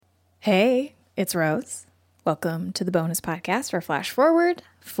Hey, it's Rose. Welcome to the bonus podcast for Flash Forward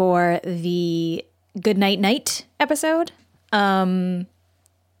for the Goodnight Night episode. Thanks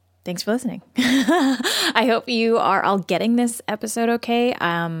for listening. I hope you are all getting this episode okay.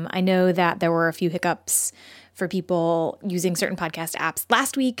 I know that there were a few hiccups for people using certain podcast apps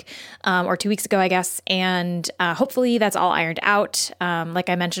last week or 2 weeks ago, I guess. And hopefully that's all ironed out. Like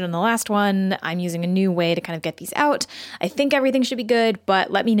I mentioned in the last one, I'm using a new way to kind of get these out. I think everything should be good,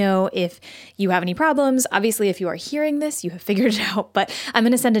 but let me know if you have any problems. Obviously, if you are hearing this, you have figured it out, but I'm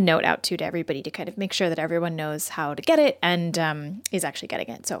going to send a note out to everybody to kind of make sure that everyone knows how to get it and is actually getting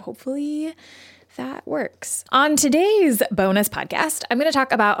it. So hopefully that works. On today's bonus podcast, I'm going to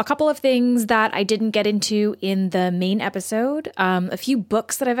talk about a couple of things that I didn't get into in the main episode, a few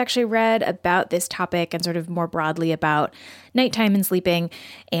books that I've actually read about this topic and sort of more broadly about nighttime and sleeping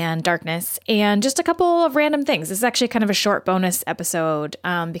and darkness, and just a couple of random things. This is actually kind of a short bonus episode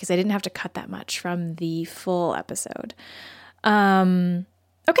because I didn't have to cut that much from the full episode.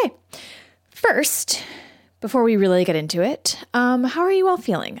 Okay, first, before we really get into it, how are you all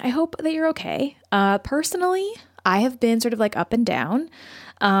feeling? I hope that you're okay. Personally, I have been sort of like up and down.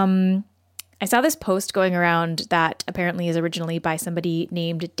 I saw this post going around that apparently is originally by somebody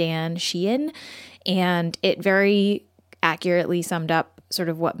named Dan Sheehan, and it very accurately summed up sort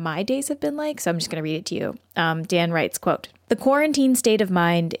of what my days have been like. So I'm just going to read it to you. Dan writes, quote, "The quarantine state of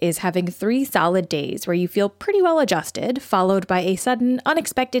mind is having 3 solid days where you feel pretty well adjusted, followed by a sudden,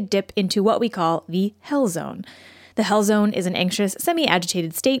 unexpected dip into what we call the hell zone. The hell zone is an anxious,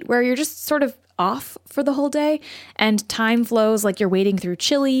 semi-agitated state where you're just sort of off for the whole day, and time flows like you're wading through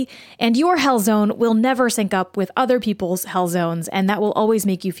chili, and your hell zone will never sync up with other people's hell zones, and that will always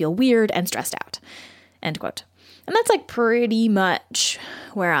make you feel weird and stressed out." End quote. And that's like pretty much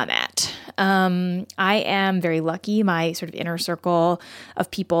where I'm at. I am very lucky. My sort of inner circle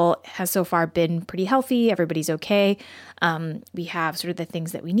of people has so far been pretty healthy. Everybody's okay. We have sort of the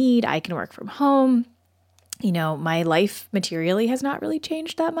things that we need. I can work from home. You know, my life materially has not really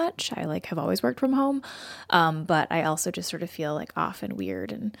changed that much. I have always worked from home. But I also just sort of feel like off and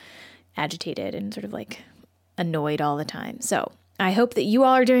weird and agitated and sort of like annoyed all the time. So I hope that you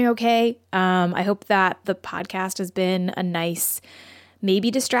all are doing okay. I hope that the podcast has been a nice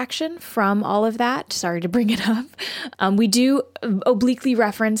maybe distraction from all of that. Sorry to bring it up. We do obliquely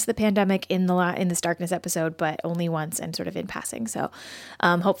reference the pandemic in this darkness episode, but only once and sort of in passing. So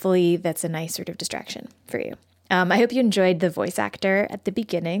hopefully that's a nice sort of distraction for you. I hope you enjoyed the voice actor at the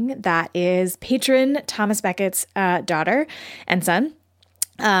beginning. That is patron Thomas Beckett's daughter and son.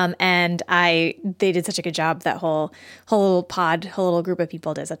 And they did such a good job. That whole little group of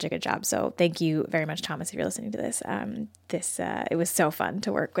people did such a good job. So thank you very much, Thomas, if you're listening to this. It was so fun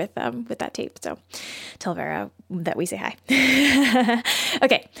to work with that tape. So tell Vera that we say hi.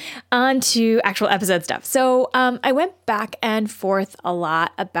 Okay, on to actual episode stuff. So, I went back and forth a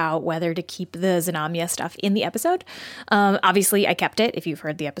lot about whether to keep the Xenomia stuff in the episode. Obviously I kept it. If you've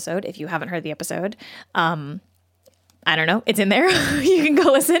heard the episode, if you haven't heard the episode, I don't know. It's in there. You can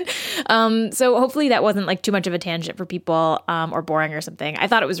go listen. So hopefully that wasn't like too much of a tangent for people or boring or something. I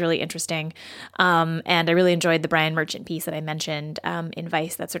thought it was really interesting. And I really enjoyed the Brian Merchant piece that I mentioned in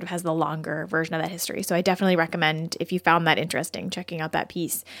Vice that sort of has the longer version of that history. So I definitely recommend, if you found that interesting, checking out that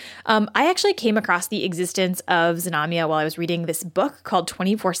piece. I actually came across the existence of Xenomia while I was reading this book called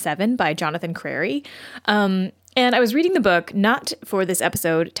 24/7 by Jonathan Crary. And I was reading the book, not for this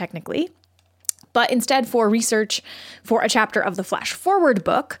episode technically, but instead for research for a chapter of the Flash Forward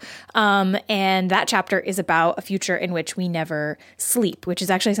book. And that chapter is about a future in which we never sleep, which is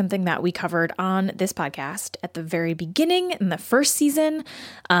actually something that we covered on this podcast at the very beginning in the first season.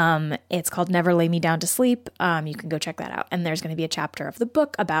 It's called Never Lay Me Down to Sleep. You can go check that out. And there's going to be a chapter of the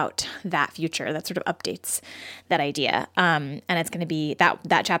book about that future that sort of updates that idea. And it's going to be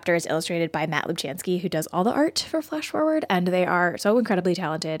that chapter is illustrated by Matt Lubchansky, who does all the art for Flash Forward. And they are so incredibly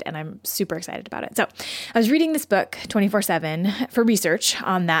talented, and I'm super excited about it. So I was reading this book 24/7 for research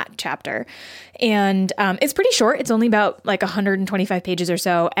on that chapter, and it's pretty short. It's only about like 125 pages or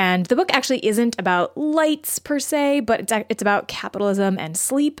so. And the book actually isn't about lights per se, but it's about capitalism and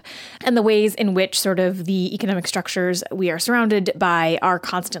sleep and the ways in which sort of the economic structures we are surrounded by are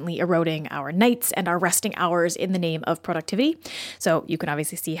constantly eroding our nights and our resting hours in the name of productivity. So you can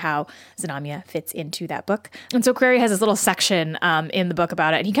obviously see how Xenomia fits into that book. And so Crary has this little section in the book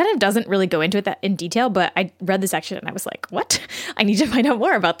about it, and he kind of doesn't really go into it in detail, but I read the section and I was like, what? I need to find out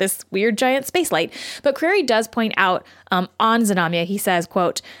more about this weird giant space light. But Crary does point out on Zanamia, he says,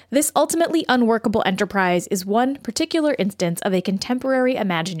 quote, "This ultimately unworkable enterprise is one particular instance of a contemporary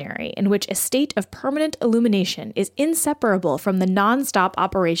imaginary in which a state of permanent illumination is inseparable from the nonstop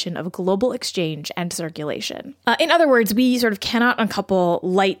operation of global exchange and circulation." In other words, we sort of cannot uncouple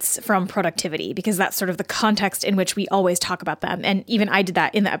lights from productivity because that's sort of the context in which we always talk about them. And even I did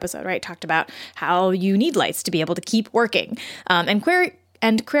that in the episode, right? Talked about how you need lights to be able to keep working.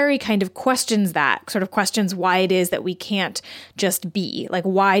 And Crary kind of questions that, sort of questions why it is that we can't just be. Like,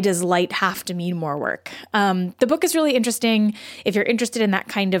 why does light have to mean more work? The book is really interesting. If you're interested in that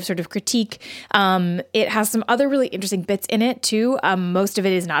kind of sort of critique, it has some other really interesting bits in it too. Most of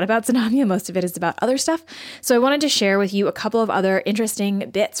it is not about Zanamia. Most of it is about other stuff. So I wanted to share with you a couple of other interesting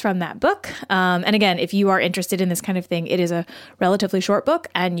bits from that book. And again, if you are interested in this kind of thing, it is a relatively short book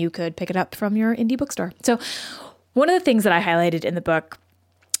and you could pick it up from your indie bookstore. So one of the things that I highlighted in the book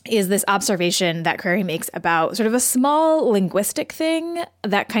is this observation that Crary makes about sort of a small linguistic thing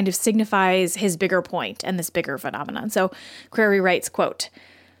that kind of signifies his bigger point and this bigger phenomenon. So Crary writes, quote,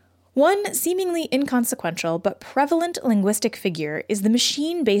 "One seemingly inconsequential but prevalent linguistic figure is the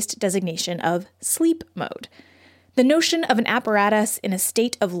machine-based designation of sleep mode. The notion of an apparatus in a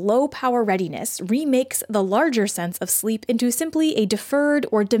state of low-power readiness remakes the larger sense of sleep into simply a deferred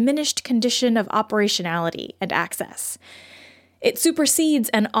or diminished condition of operationality and access. It supersedes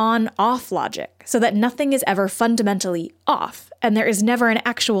an on-off logic, so that nothing is ever fundamentally off, and there is never an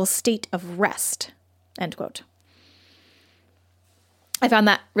actual state of rest." End quote. I found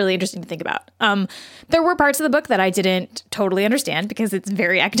that really interesting to think about. There were parts of the book that I didn't totally understand because it's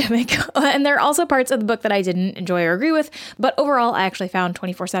very academic. And there are also parts of the book that I didn't enjoy or agree with. But overall, I actually found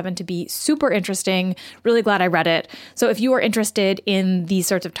 24/7 to be super interesting. Really glad I read it. So if you are interested in these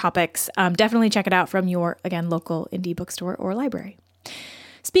sorts of topics, definitely check it out from your, again, local indie bookstore or library.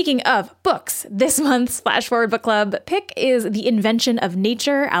 Speaking of books, this month's Flash Forward Book Club pick is The Invention of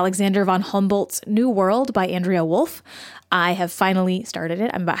Nature, Alexander von Humboldt's New World by Andrea Wolf. I have finally started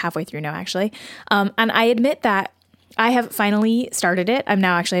it. I'm about halfway through now, actually. And I admit that I have finally started it. I'm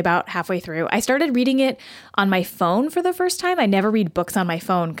now actually about halfway through. I started reading it on my phone for the first time. I never read books on my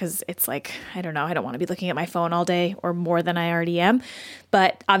phone because it's like, I don't know, I don't want to be looking at my phone all day or more than I already am.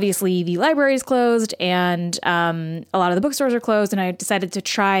 But obviously the library is closed and a lot of the bookstores are closed. And I decided to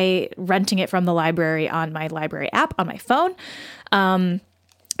try renting it from the library on my library app on my phone.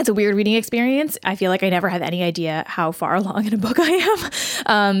 It's a weird reading experience. I feel like I never have any idea how far along in a book I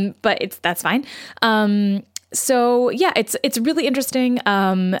am, but that's fine. So yeah, it's really interesting.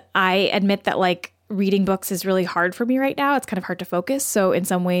 I admit that like reading books is really hard for me right now. It's kind of hard to focus. So in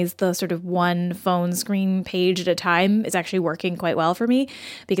some ways, the sort of one phone screen page at a time is actually working quite well for me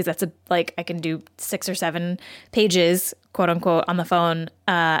because that's I can do 6 or 7 pages, quote unquote, on the phone,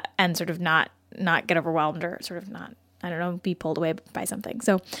 and sort of not get overwhelmed or sort of not, I don't know, be pulled away by something.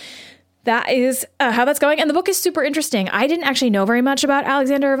 So that is how that's going. And the book is super interesting. I didn't actually know very much about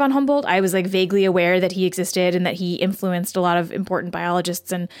Alexander von Humboldt. I was like vaguely aware that he existed and that he influenced a lot of important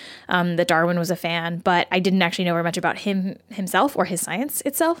biologists and that Darwin was a fan, but I didn't actually know very much about himself or his science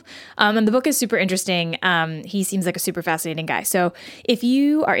itself. And the book is super interesting. He seems like a super fascinating guy. So if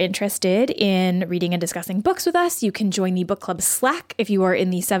you are interested in reading and discussing books with us, you can join the book club Slack if you are in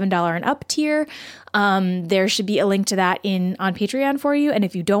the $7 and up tier. There should be a link to that on Patreon for you. And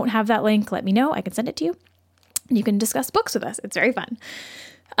if you don't have that link, let me know. I can send it to you. And you can discuss books with us. It's very fun.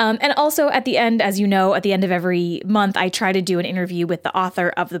 And also at the end, as you know, at the end of every month, I try to do an interview with the author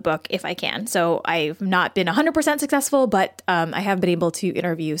of the book if I can. So I've not been 100% successful, but I have been able to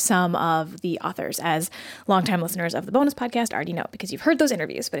interview some of the authors, as longtime listeners of the bonus podcast already know because you've heard those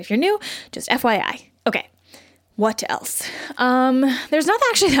interviews. But if you're new, just FYI. Okay. What else? There's not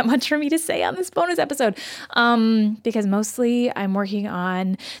actually that much for me to say on this bonus episode, because mostly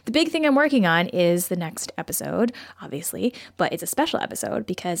the big thing I'm working on is the next episode, obviously, but it's a special episode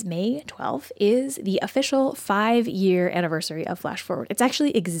because May 12th is the official 5-year anniversary of Flash Forward. It's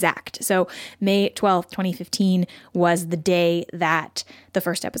actually exact. So May 12th, 2015 was the day that the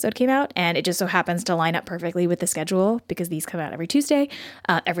first episode came out, and it just so happens to line up perfectly with the schedule because these come out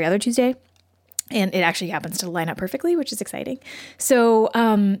every other Tuesday. And it actually happens to line up perfectly, which is exciting. So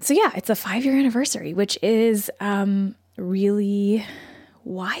yeah, it's a 5-year anniversary, which is really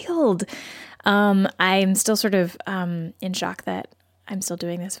wild. I'm still sort of in shock that I'm still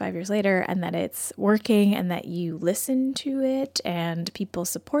doing this 5 years later and that it's working and that you listen to it and people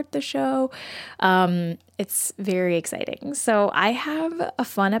support the show. It's very exciting. So I have a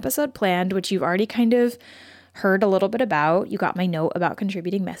fun episode planned, which you've already kind of heard a little bit about. You got my note about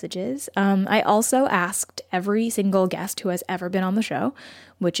contributing messages. I also asked every single guest who has ever been on the show,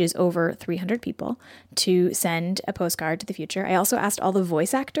 which is over 300 people, to send a postcard to the future. I also asked all the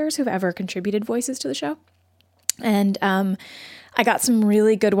voice actors who've ever contributed voices to the show. And I got some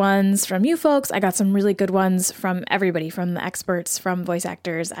really good ones from you folks. I got some really good ones from everybody, from the experts, from voice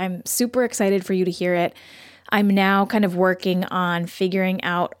actors. I'm super excited for you to hear it. I'm now kind of working on figuring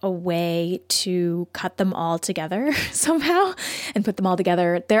out a way to cut them all together somehow and put them all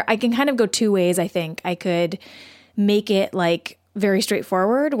together. I can kind of go two ways, I think. I could make it like very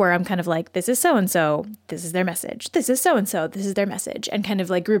straightforward, where I'm kind of like, this is so-and-so, this is their message. This is so-and-so, this is their message. And kind of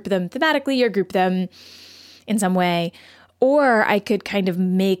like group them thematically or group them in some way. Or I could kind of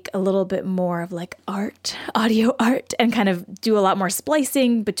make a little bit more of like art, audio art, and kind of do a lot more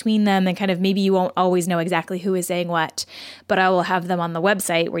splicing between them, and kind of maybe you won't always know exactly who is saying what, but I will have them on the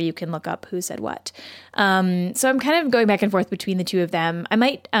website where you can look up who said what. So I'm kind of going back and forth between the two of them. I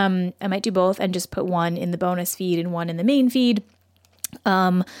might do both and just put one in the bonus feed and one in the main feed.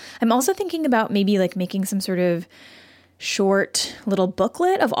 I'm also thinking about maybe like making some sort of short little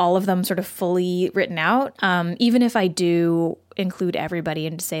booklet of all of them sort of fully written out. Even if I do include everybody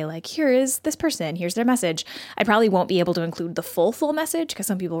and say like, here is this person, here's their message. I probably won't be able to include the full message because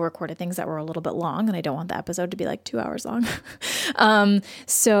some people recorded things that were a little bit long and I don't want the episode to be like 2 hours long.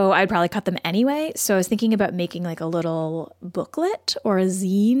 So I'd probably cut them anyway. So I was thinking about making like a little booklet or a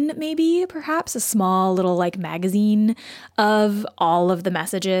zine, maybe perhaps a small little like magazine of all of the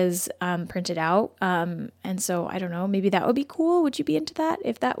messages printed out. And so I don't know, maybe that would be cool. Would you be into that?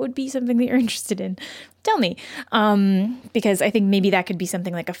 If that would be something that you're interested in, tell me, because I think maybe that could be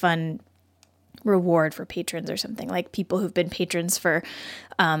something like a fun reward for patrons or something, like people who've been patrons for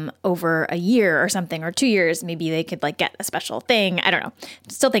over a year or something, or 2 years. Maybe they could like get a special thing. I don't know.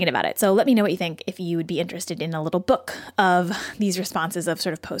 Still thinking about it. So let me know what you think if you would be interested in a little book of these responses of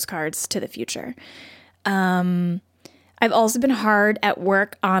sort of postcards to the future. I've also been hard at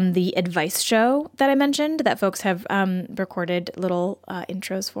work on the advice show that I mentioned that folks have recorded little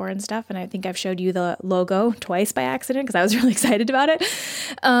intros for and stuff. And I think I've showed you the logo twice by accident because I was really excited about it.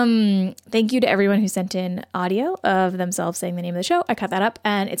 Thank you to everyone who sent in audio of themselves saying the name of the show. I cut that up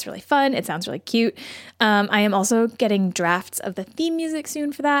and it's really fun. It sounds really cute. I am also getting drafts of the theme music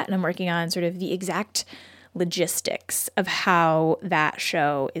soon for that. And I'm working on sort of the exact logistics of how that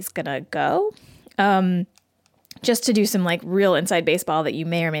show is going to go. Just to do some like real inside baseball that you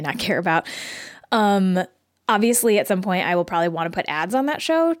may or may not care about. Obviously, at some point, I will probably want to put ads on that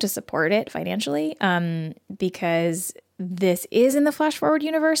show to support it financially, because this is in the Flash Forward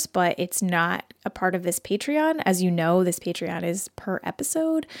universe, but it's not a part of this Patreon. As you know, this Patreon is per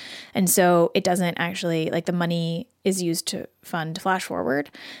episode. And so it doesn't actually, like, the money is used to fund Flash Forward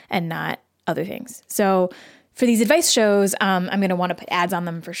and not other things. So for these advice shows, I'm going to want to put ads on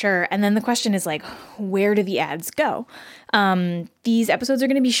them for sure. And then the question is like, where do the ads go? These episodes are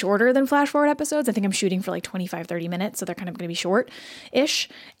going to be shorter than Flash Forward episodes. I think I'm shooting for like 25, 30 minutes. So they're kind of going to be short-ish.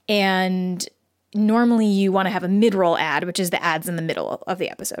 And normally you want to have a mid-roll ad, which is the ads in the middle of the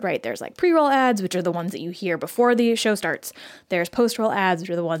episode, right? There's like pre-roll ads, which are the ones that you hear before the show starts. There's post-roll ads, which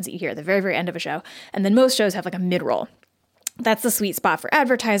are the ones that you hear at the very, very end of a show. And then most shows have like a mid-roll. That's the sweet spot for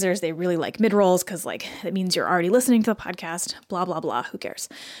advertisers. They really like mid-rolls because like it means you're already listening to the podcast, blah, blah, blah. Who cares?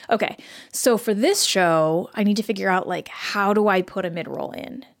 Okay. So for this show, I need to figure out like, how do I put a mid-roll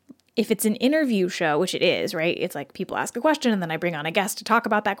in? If it's an interview show, which it is, right? It's like people ask a question and then I bring on a guest to talk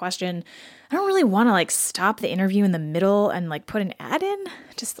about that question. I don't really want to like stop the interview in the middle and like put an ad in.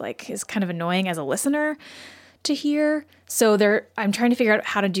 Just like is kind of annoying as a listener to hear. So I'm trying to figure out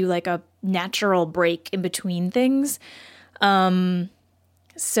how to do like a natural break in between things.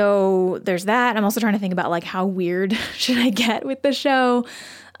 So there's that. I'm also trying to think about like how weird should I get with the show?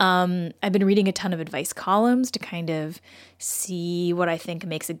 I've been reading a ton of advice columns to kind of see what I think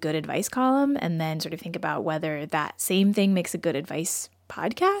makes a good advice column and then sort of think about whether that same thing makes a good advice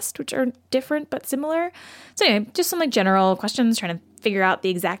podcast, which are different but similar. So anyway, just some like general questions, trying to figure out the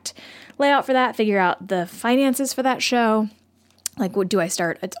exact layout for that, figure out the finances for that show. Like, do I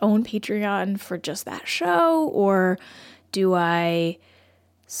start its own Patreon for just that show, or do I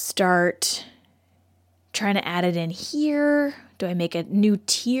start trying to add it in here? Do I make a new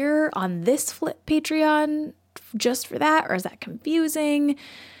tier on this Flip Patreon just for that? Or is that confusing?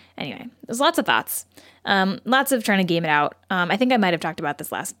 Anyway, there's lots of thoughts. Lots of trying to game it out. I think I might have talked about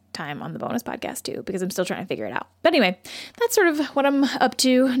this last time on the bonus podcast too, because I'm still trying to figure it out. But anyway, that's sort of what I'm up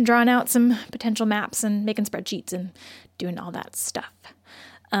to, drawing out some potential maps and making spreadsheets and doing all that stuff.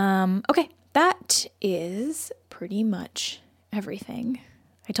 Okay, that is pretty much everything.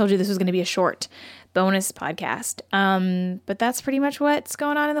 I told you this was going to be a short bonus podcast. But that's pretty much what's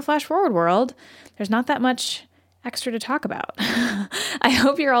going on in the flash forward world. There's not that much extra to talk about. I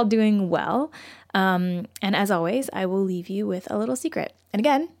hope you're all doing well. And as always, I will leave you with a little secret. And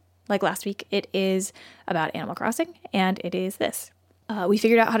again, like last week, it is about Animal Crossing, and it is this. We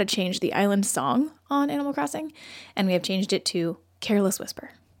figured out how to change the island song on Animal Crossing, and we have changed it to Careless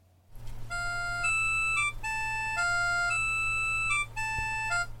Whisper.